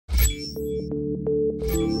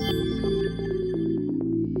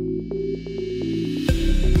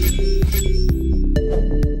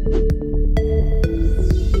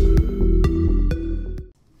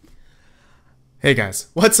Hey guys,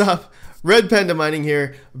 what's up? RedPandaMining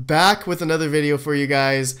here, back with another video for you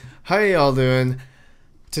guys. How y'all doing?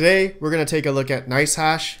 Today, we're going to take a look at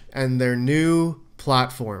NiceHash and their new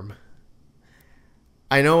platform.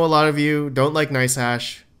 I know a lot of you don't like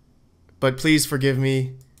NiceHash, but please forgive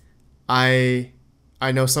me. I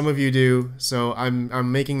know some of you do, so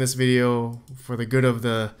I'm making this video for the good of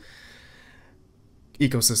the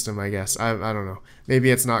ecosystem, I guess. I don't know. Maybe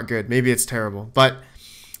it's not good. Maybe it's terrible. But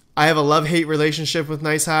I have a love-hate relationship with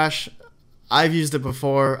NiceHash. I've used it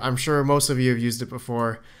before. I'm sure most of you have used it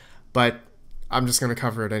before, but I'm just going to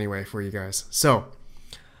cover it anyway for you guys. So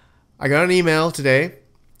I got an email today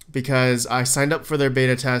because I signed up for their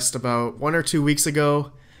beta test about 1 or 2 weeks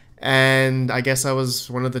ago, and I guess I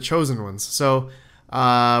was one of the chosen ones. So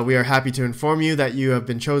we are happy to inform you that you have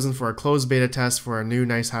been chosen for a closed beta test for a new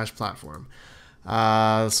NiceHash platform.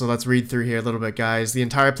 So let's read through here a little bit, guys. The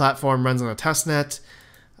entire platform runs on a testnet.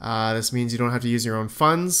 This means you don't have to use your own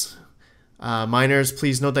funds. Miners,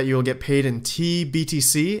 please note that you will get paid in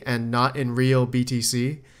TBTC and not in real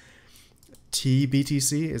BTC.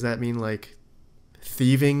 TBTC? Does that mean like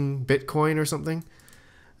thieving Bitcoin or something?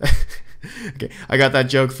 Okay, I got that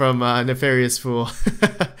joke from Nefarious Fool.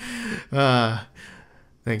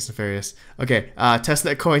 Thanks, Nefarious. Okay,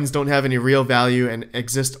 testnet coins don't have any real value and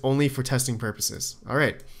exist only for testing purposes. All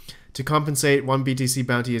right. To compensate, 1 BTC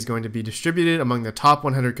bounty is going to be distributed among the top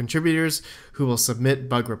 100 contributors who will submit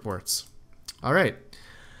bug reports. All right.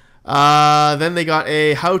 Then they got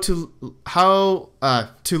a to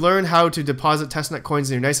learn how to deposit testnet coins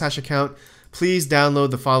in your NiceHash account. Please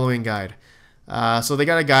download the following guide. So they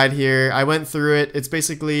got a guide here. I went through it. It's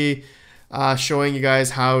basically showing you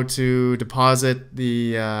guys how to deposit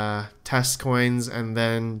the test coins and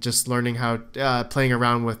then just learning how playing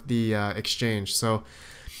around with the exchange. So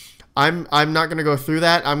I'm not going to go through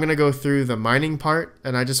that. I'm going to go through the mining part,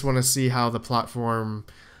 and I just want to see how the platform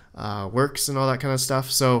works and all that kind of stuff.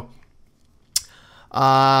 So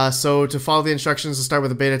to follow the instructions to start with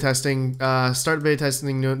the beta testing, start beta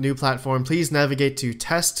testing new platform, please navigate to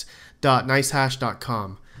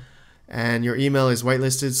test.nicehash.com. And your email is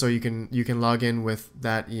whitelisted, so you can log in with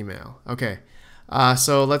that email. Okay,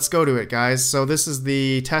 so let's go to it, guys. So this is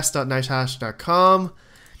the test.nicehash.com.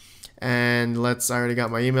 And I already got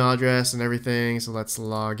my email address and everything, so let's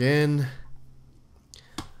log in.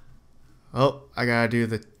 Oh, I gotta do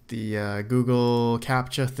the Google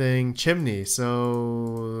CAPTCHA thing, chimney.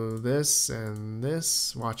 So this and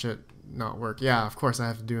this, watch it not work. Yeah, of course I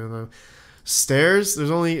have to do the stairs.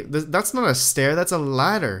 That's not a stair, that's a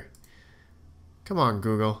ladder. Come on,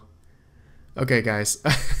 Google. Okay, guys.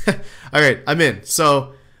 All right, I'm in.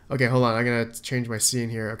 So, okay, hold on. I'm gonna change my scene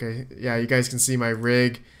here. Okay, yeah, you guys can see my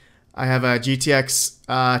rig. I have a GTX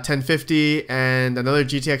 1050 and another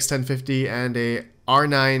GTX 1050 and a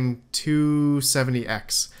R9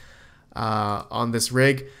 270X on this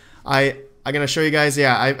rig. I'm going to show you guys,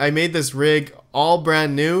 yeah, I made this rig all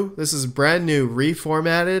brand new. This is brand new,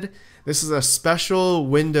 reformatted. This is a special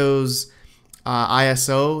Windows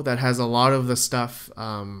ISO that has a lot of the stuff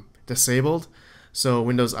disabled. So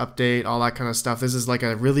Windows Update, all that kind of stuff. This is like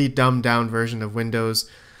a really dumbed down version of Windows.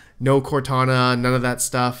 No Cortana, none of that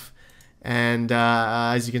stuff. And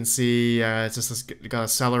as you can see, it's just got a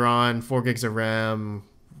Celeron, 4 gigs of RAM,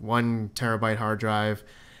 1 terabyte hard drive,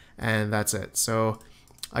 and that's it. So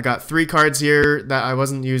I got 3 cards here that I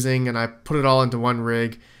wasn't using, and I put it all into one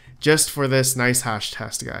rig just for this NiceHash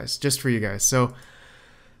test, guys, just for you guys. So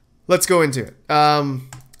let's go into it.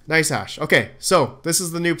 NiceHash. Okay, so this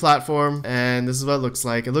is the new platform, and this is what it looks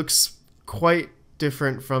like. It looks quite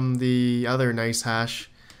different from the other NiceHash.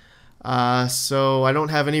 So I don't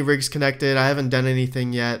have any rigs connected. I haven't done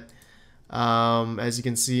anything yet. As you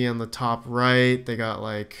can see on the top right, they got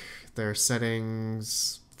like their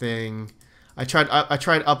settings thing. I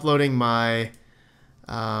tried uploading my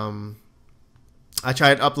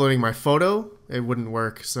photo. It wouldn't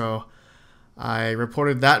work. So I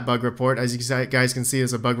reported that bug report. As you guys can see,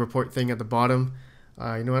 there's a bug report thing at the bottom.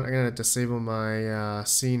 You know what? I'm going to disable my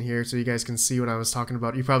scene here so you guys can see what I was talking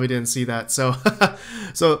about. You probably didn't see that. So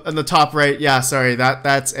so on the top right, yeah, sorry,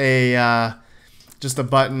 that's a just a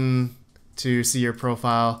button to see your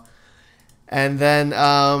profile. And then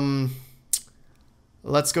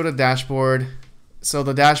let's go to dashboard. So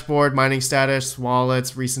the dashboard, mining status,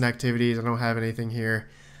 wallets, recent activities. I don't have anything here.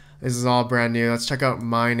 This is all brand new. Let's check out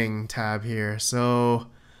mining tab here. So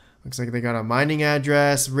looks like they got a mining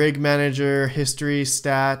address, rig manager, history,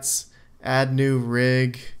 stats, add new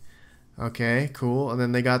rig. Okay, cool. And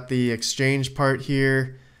then they got the exchange part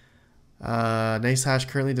here. NiceHash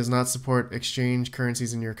currently does not support exchange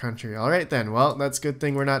currencies in your country. All right then. Well, that's a good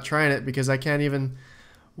thing we're not trying it because I can't even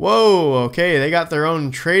Whoa, okay, they got their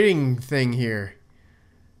own trading thing here.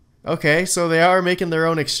 Okay, so they are making their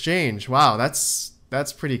own exchange. Wow, that's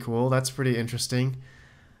pretty cool. That's pretty interesting.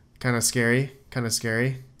 Kind of scary. Kind of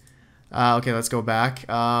scary. Okay, let's go back.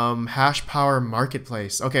 Hash Power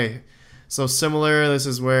Marketplace. Okay, so similar. This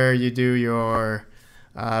is where you do your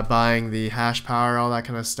buying the hash power, all that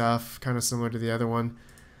kind of stuff. Kind of similar to the other one.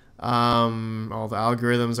 All the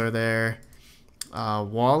algorithms are there.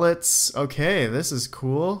 Wallets. Okay, this is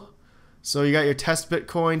cool. So you got your Test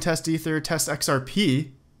Bitcoin, Test Ether, Test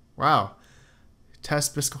XRP. Wow.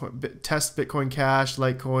 Test Bitcoin Cash,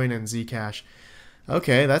 Litecoin, and Zcash.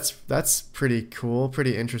 Okay, that's pretty cool,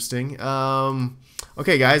 pretty interesting.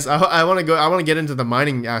 Okay, guys, I want to get into the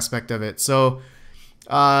mining aspect of it. So,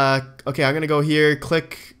 okay, I'm gonna go here,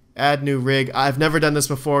 click Add New Rig. I've never done this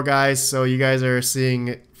before, guys, so you guys are seeing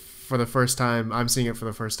it for the first time. I'm seeing it for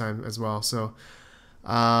the first time as well. So,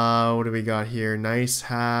 what do we got here?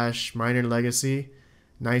 NiceHash Miner Legacy,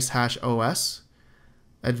 NiceHash OS.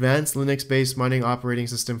 Advanced Linux-based mining operating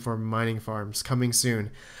system for mining farms coming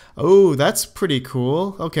soon. Oh, that's pretty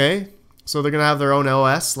cool. Okay, so they're gonna have their own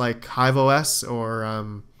OS like Hive OS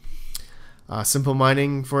or Simple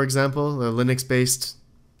Mining, for example, the Linux-based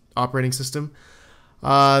operating system.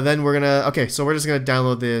 Then we're gonna so we're just gonna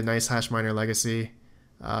download the NiceHash Miner Legacy.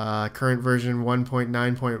 Current version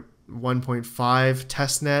 1.9.1.5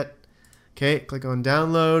 testnet. Okay, click on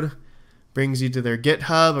download. Brings you to their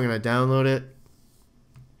GitHub. I'm gonna download it.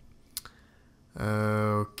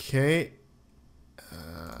 Okay,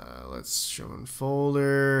 let's show in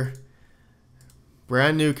folder.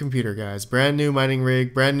 Brand new computer, guys. Brand new mining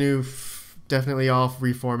rig. Brand new, definitely all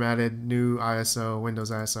reformatted. New ISO,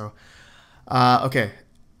 Windows ISO. Okay,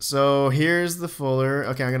 so here's the folder.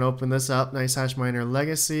 Okay, I'm gonna open this up. NiceHash Miner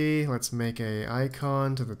Legacy. Let's make a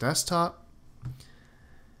icon to the desktop.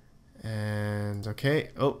 And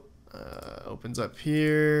okay, opens up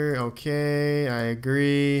here. Okay, I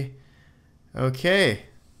agree. Okay,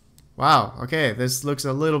 wow, okay, this looks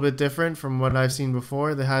a little bit different from what I've seen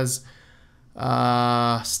before. It has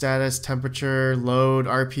status, temperature, load,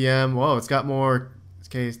 RPM. Whoa, it's got more,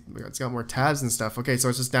 okay, it's got more tabs and stuff. Okay, so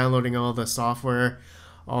it's just downloading all the software,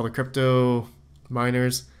 all the crypto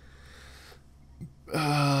miners.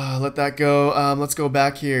 Let that go. Let's go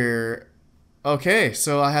back here. Okay,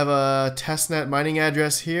 so I have a testnet mining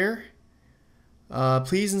address here.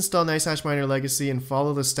 Please install NiceHash Miner Legacy and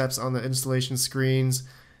follow the steps on the installation screens.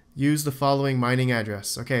 Use the following mining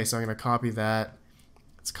address. Okay, so I'm gonna copy that.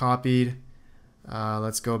 It's copied.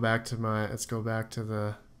 Let's go back to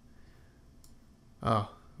the.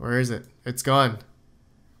 Oh, where is it? It's gone.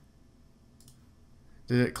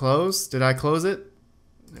 Did it close? Did I close it?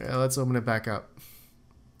 Yeah, let's open it back up.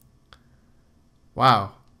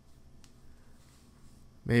 Wow.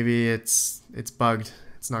 Maybe it's bugged.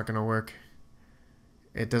 It's not gonna work.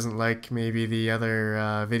 It doesn't like maybe the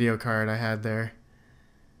other video card I had there.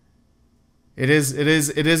 It is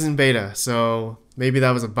in beta, so maybe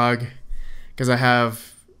that was a bug because I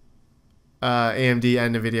have AMD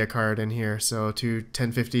and NVIDIA card in here, so two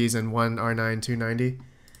 1050s and one R9 290.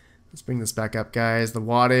 Let's bring this back up, guys. The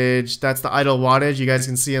wattage, that's the idle wattage you guys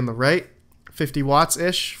can see on the right, 50 watts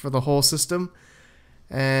ish for the whole system,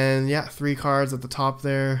 and yeah, 3 cards at the top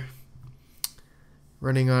there.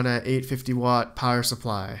 Running on a 850 watt power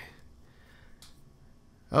supply.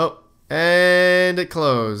 Oh, and it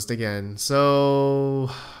closed again. So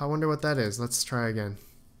I wonder what that is. Let's try again.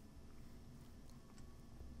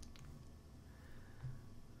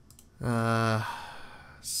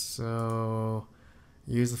 So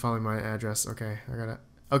use the following my address. Okay, I got it.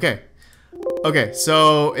 Okay. Okay,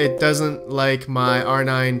 so it doesn't like my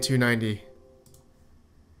R9 290.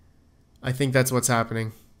 I think that's what's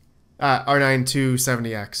happening. R9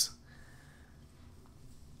 270X.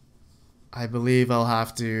 I believe I'll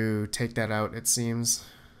have to take that out, it seems.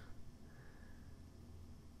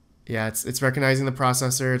 Yeah, it's recognizing the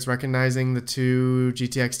processor, it's recognizing the two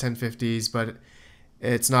GTX 1050s, but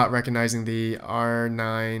it's not recognizing the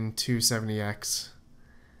R9 270X,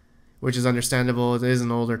 which is understandable. It is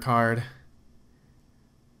an older card.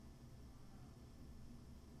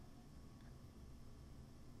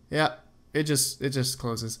 Yeah. It just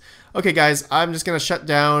closes. Okay, guys, I'm just gonna shut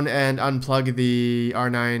down and unplug the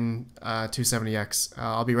R9 270X.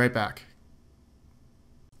 I'll be right back.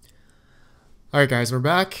 All right, guys, we're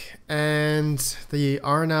back, and the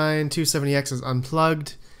R9 270X is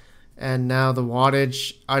unplugged, and now the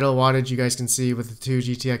wattage, idle wattage, you guys can see with the two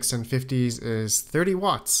GTX 1050s is 30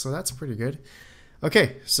 watts, so that's pretty good.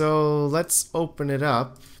 Okay, so let's open it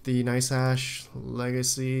up. The NiceHash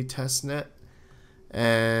Legacy testnet.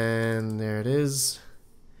 And there it is.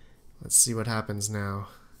 Let's see what happens now.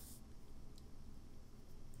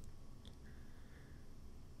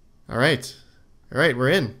 All right, we're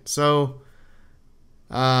in. So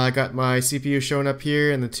I got my CPU showing up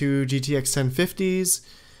here and the two GTX 1050s.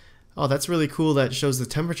 Oh, that's really cool. That shows the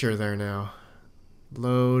temperature there now.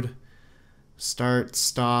 Load, start,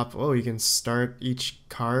 stop. Oh, you can start each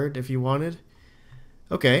card if you wanted.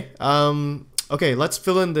 Okay. Okay, let's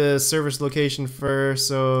fill in the service location first.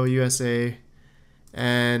 So USA,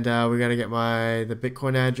 and we gotta get the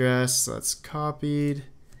Bitcoin address. So that's copied.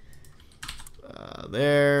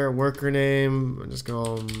 There, worker name. I'll just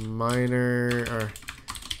go miner or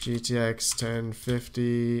GTX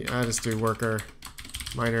 1050. I just do worker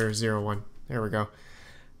miner 01. There we go.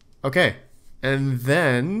 Okay, and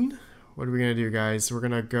then what are we gonna do, guys? We're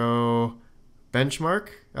gonna go benchmark.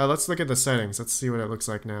 Let's look at the settings. Let's see what it looks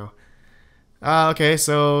like now. Okay,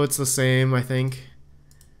 so it's the same, I think.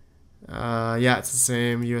 Yeah, it's the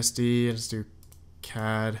same. USD. Let's do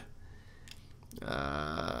CAD.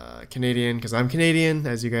 Canadian, because I'm Canadian,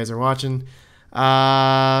 as you guys are watching.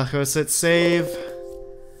 Let's hit save.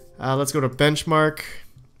 Let's go to benchmark.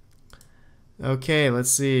 Okay, let's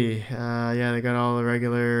see. Yeah, they got all the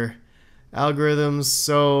regular algorithms,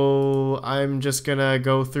 so I'm just gonna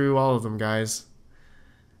go through all of them, guys.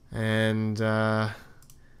 And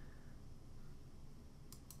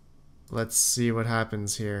let's see what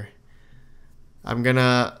happens here. I'm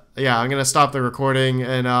gonna stop the recording,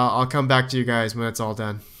 and I'll come back to you guys when it's all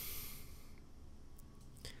done.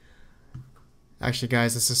 Actually,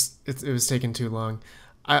 guys, it was taking too long.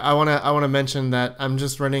 I wanna mention that I'm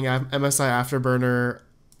just running MSI Afterburner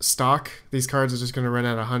stock. These cards are just gonna run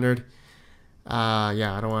at 100.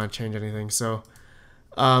 Yeah, I don't want to change anything. So,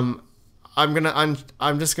 I'm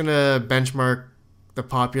just gonna benchmark the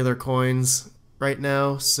popular coins right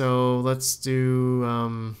now. So let's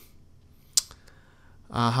do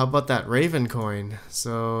how about that Raven coin?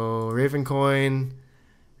 So Raven coin,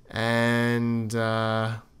 and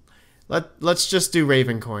let's just do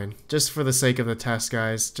Raven coin just for the sake of the test,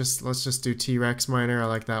 guys. Let's just do T-Rex miner. I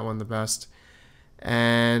like that one the best.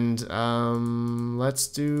 And let's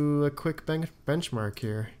do a quick benchmark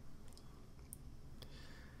here.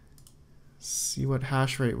 See what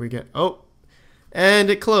hash rate we get. Oh, and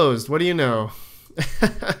it closed. What do you know? All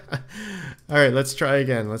right, let's try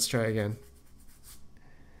again.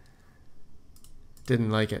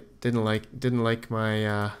 Didn't like it. Didn't like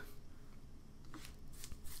my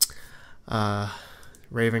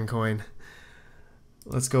Raven coin.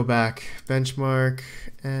 Let's go back. Benchmark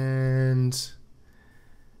and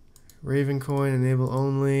Raven coin, enable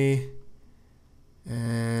only,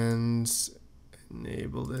 and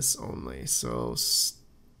enable this only. So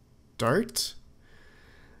start.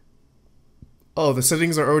 Oh, the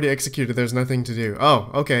settings are already executed. There's nothing to do. Oh,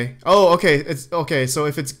 okay. Oh, okay. It's okay. So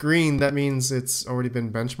if it's green, that means it's already been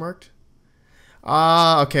benchmarked.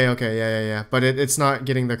 Okay. Yeah. But it's not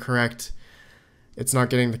getting the correct. It's not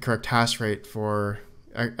getting the correct hash rate for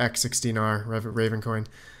X16R Raven coin.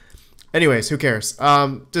 Anyways, who cares?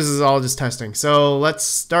 This is all just testing. So let's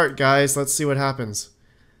start, guys. Let's see what happens.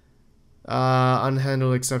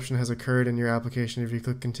 Unhandled exception has occurred in your application. If you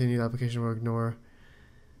click continue, the application will ignore.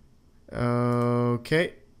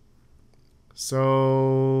 Okay. So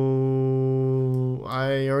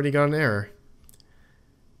I already got an error.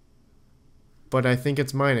 But I think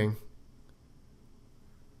it's mining.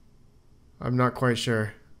 I'm not quite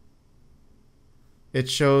sure. It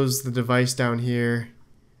shows the device down here.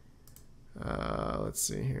 Let's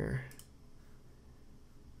see here.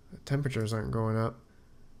 The temperatures aren't going up.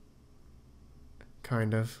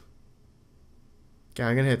 Kind of. Okay,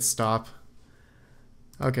 I'm gonna hit stop.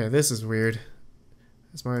 Okay, this is weird.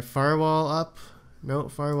 Is my firewall up? No,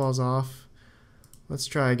 firewall's off. Let's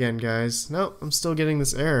try again, guys. No, I'm still getting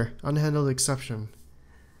this error. Unhandled exception.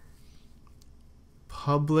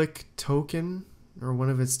 Public token or one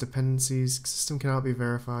of its dependencies. System cannot be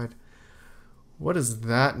verified. What does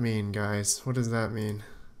that mean, guys? What does that mean?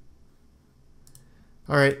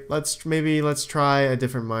 Alright, let's try a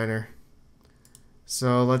different miner.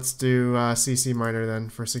 So let's do CC miner then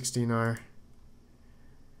for 16R.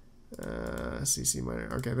 CC miner.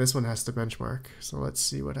 Okay, this one has to benchmark. So let's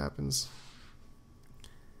see what happens.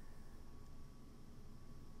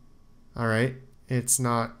 Alright, it's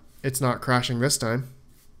not crashing this time.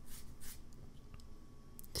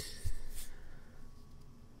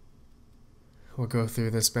 We'll go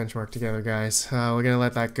through this benchmark together, guys. We're gonna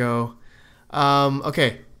let that go.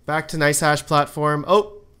 Okay, back to NiceHash platform.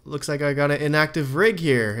 Oh, looks like I got an inactive rig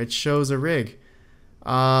here. It shows a rig.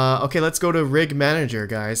 Okay, let's go to rig manager,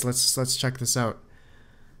 guys. Let's check this out.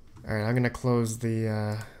 All right, I'm gonna close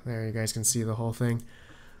the. There, you guys can see the whole thing.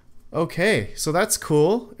 Okay, so that's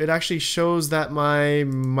cool. It actually shows that my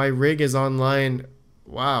rig is online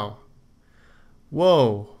Wow.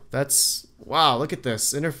 Whoa. That's, wow, look at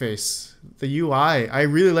this interface. The UI. I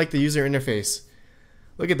really like the user interface.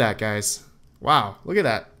 Look at that, guys. Wow, look at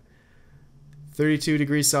that. 32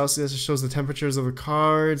 degrees Celsius. It shows the temperatures of the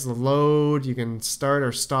cards, the load. You can start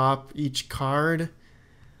or stop each card.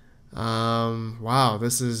 Wow,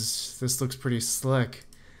 this looks pretty slick.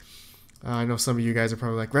 I know some of you guys are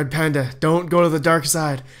probably like, Red Panda, don't go to the dark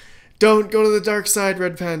side. Don't go to the dark side,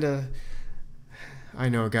 Red Panda. I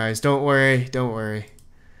know, guys. Don't worry. Don't worry.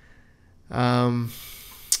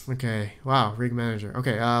 Okay. Wow, rig manager.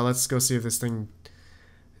 Okay, let's go see if this thing...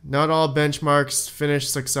 Not all benchmarks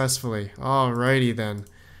finished successfully. Alrighty then.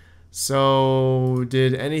 So,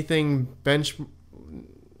 did anything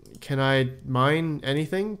Can I mine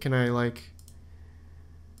anything? Can I, like...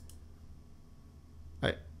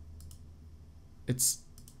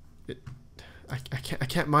 I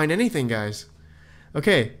can't mine anything, guys.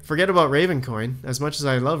 Okay, forget about Ravencoin. As much as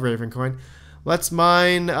I love Ravencoin, let's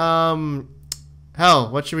mine. Hell,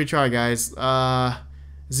 what should we try, guys? Zhash,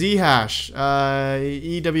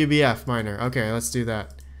 EWBF miner. Okay, let's do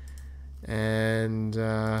that. And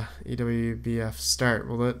EWBF start.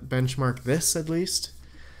 Will it benchmark this at least?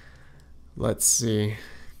 Let's see.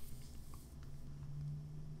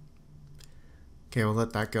 Okay, we'll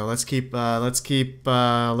let that go. Let's keep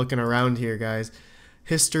looking around here, guys.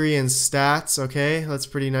 History and stats. Okay, that's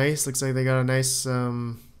pretty nice. Looks like they got a nice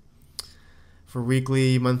for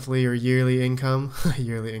weekly, monthly, or yearly income.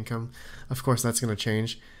 Yearly income. Of course, that's gonna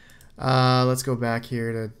change. Let's go back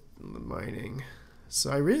here to mining.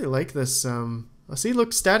 So I really like this. See,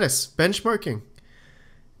 look, status benchmarking,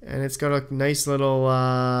 and it's got a nice little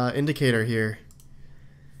indicator here.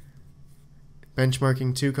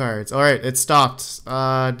 Benchmarking 2 cards. Alright, it stopped.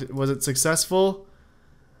 Was it successful?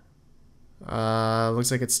 Looks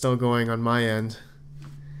like it's still going on my end.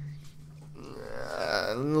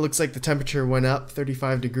 Looks like the temperature went up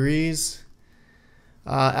 35 degrees.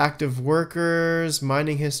 Active workers,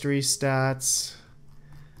 mining history stats.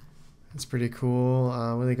 That's pretty cool.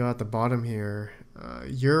 What do they got at the bottom here?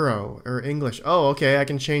 Euro or English. Oh, okay, I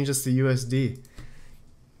can change this to USD.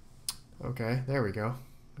 Okay, there we go.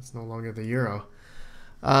 It's no longer the euro.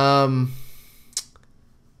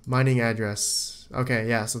 Mining address. Okay,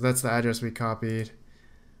 yeah, so that's the address we copied.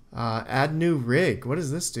 Add new rig. What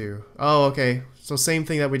does this do? Oh, okay. So same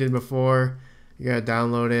thing that we did before. You gotta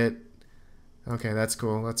download it. Okay, that's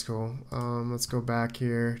cool. That's cool. Let's go back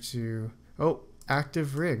here to... Oh,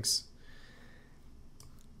 active rigs.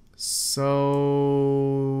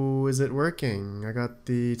 So, is it working? I got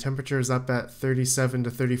the temperatures up at 37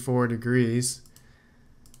 to 34 degrees.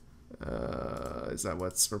 Is that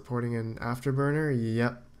what's reporting in Afterburner?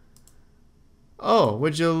 Yep. Oh,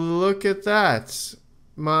 would you look at that?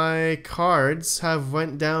 My cards have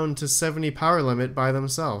went down to 70 power limit by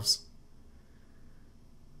themselves.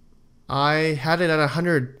 I had it at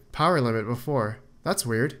 100 power limit before. That's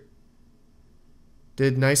weird.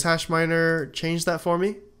 Did NiceHash Miner change that for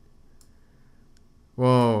me?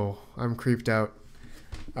 Whoa, I'm creeped out.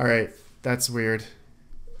 Alright, that's weird.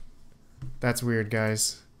 That's weird,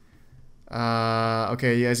 guys.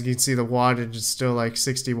 Okay, as you can see, the wattage is still like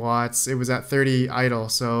 60 watts. It was at 30 idle,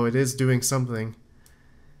 so it is doing something.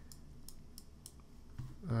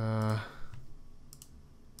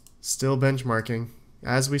 Still benchmarking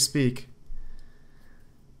as we speak.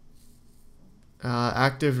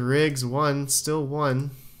 Active rigs 1, still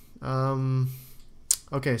 1.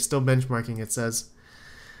 Okay, still benchmarking, it says.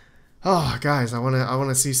 Oh, guys, I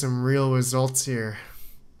wanna see some real results here.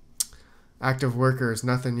 Active workers,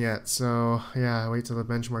 nothing yet. So yeah, wait till the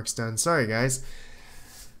benchmark's done. Sorry, guys.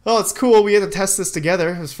 Well, it's cool. We had to test this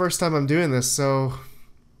together. It's the first time I'm doing this, so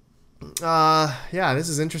yeah, this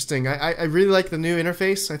is interesting. I really like the new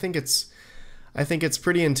interface. I think it's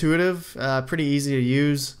pretty intuitive, pretty easy to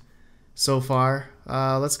use so far.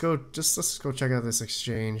 Let's go check out this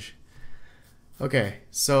exchange. Okay,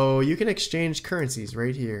 so you can exchange currencies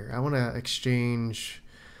right here. I want to exchange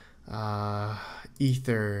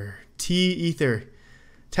Ether. Ether,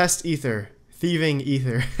 test Ether, thieving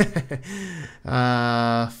Ether.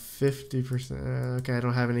 50%. Okay, I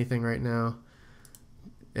don't have anything right now.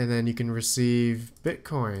 And then you can receive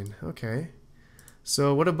Bitcoin. Okay.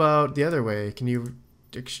 So what about the other way? Can you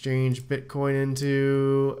exchange Bitcoin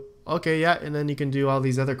into... Okay, yeah, and then you can do all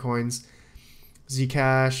these other coins.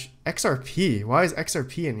 Zcash, XRP. Why is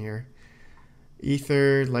XRP in here?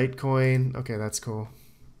 Ether, Litecoin. Okay, that's cool.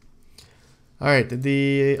 All right,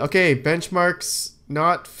 okay, benchmarks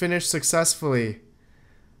not finished successfully.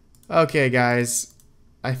 Okay, guys,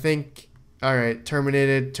 I think, all right,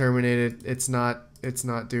 terminated. It's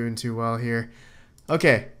not doing too well here.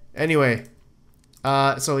 Okay, anyway,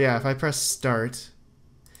 So yeah, if I press start,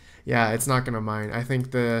 yeah, it's not gonna mine. I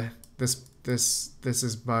think this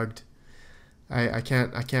is bugged. I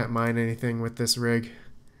can't mine anything with this rig.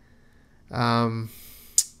 I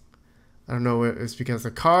don't know if it's because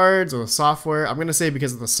of the cards or the software. I'm gonna say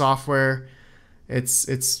because of the software.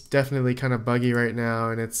 It's definitely kind of buggy right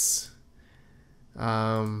now, and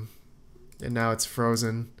now it's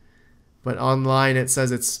frozen. But online it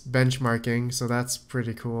says it's benchmarking, so that's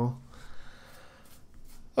pretty cool.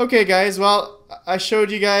 Okay, guys. Well, I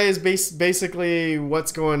showed you guys basically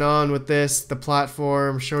what's going on with this, the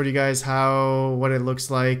platform. Showed you guys what it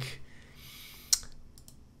looks like.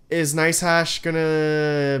 Is NiceHash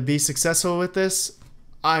gonna be successful with this?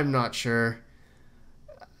 I'm not sure.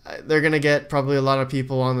 They're gonna get probably a lot of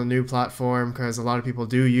people on the new platform because a lot of people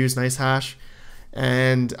do use NiceHash,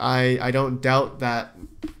 and I don't doubt that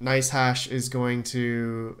NiceHash is going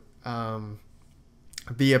to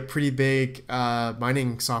be a pretty big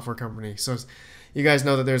mining software company. So you guys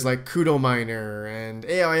know that there's like Kudo Miner and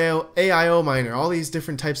AIO Miner, all these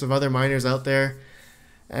different types of other miners out there,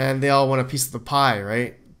 and they all want a piece of the pie,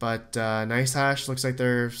 right? But NiceHash looks like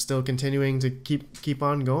they're still continuing to keep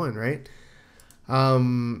on going, right?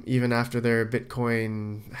 Even after their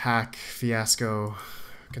Bitcoin hack fiasco,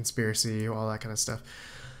 conspiracy, all that kind of stuff.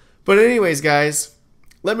 But anyways, guys,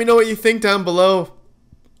 let me know what you think down below.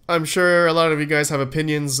 I'm sure a lot of you guys have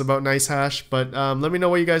opinions about NiceHash, but let me know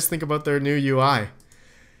what you guys think about their new UI,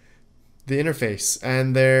 the interface,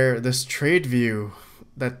 and this trade view.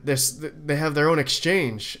 That they have their own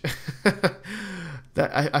exchange.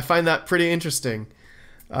 That I find that pretty interesting.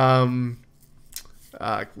 Kind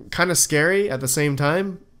of scary at the same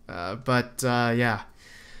time, but yeah.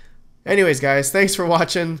 Anyways, guys, thanks for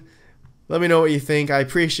watching. Let me know what you think. I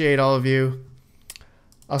appreciate all of you.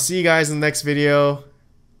 I'll see you guys in the next video,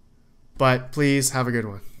 but please have a good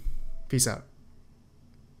one. Peace out.